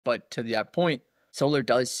But to that point, solar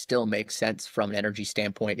does still make sense from an energy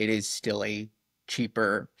standpoint. It is still a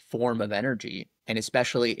cheaper form of energy. And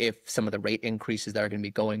especially if some of the rate increases that are going to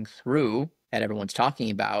be going through that everyone's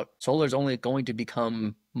talking about, solar is only going to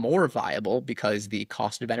become more viable because the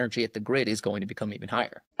cost of energy at the grid is going to become even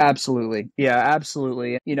higher. Absolutely. Yeah,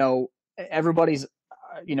 absolutely. Everybody's,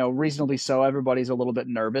 reasonably so, everybody's a little bit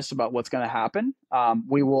nervous about what's going to happen.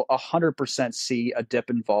 We will 100% see a dip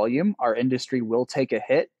in volume. Our industry will take a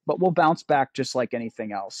hit, but we'll bounce back just like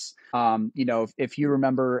anything else. If you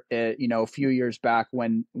remember, a few years back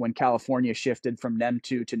when California shifted from NEM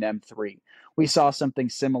 2 to NEM 3, we saw something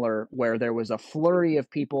similar where there was a flurry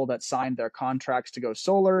of people that signed their contracts to go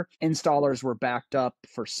solar. Installers were backed up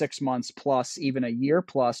for 6 months plus, even a year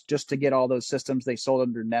plus, just to get all those systems they sold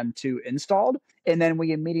under NEM 2 installed. And then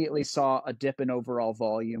we immediately saw a dip in overall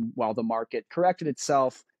volume while the market corrected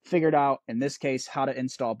itself, figured out, in this case, how to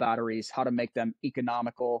install batteries, how to make them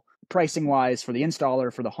economical pricing wise for the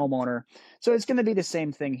installer, for the homeowner. So it's going to be the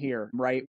same thing here, right?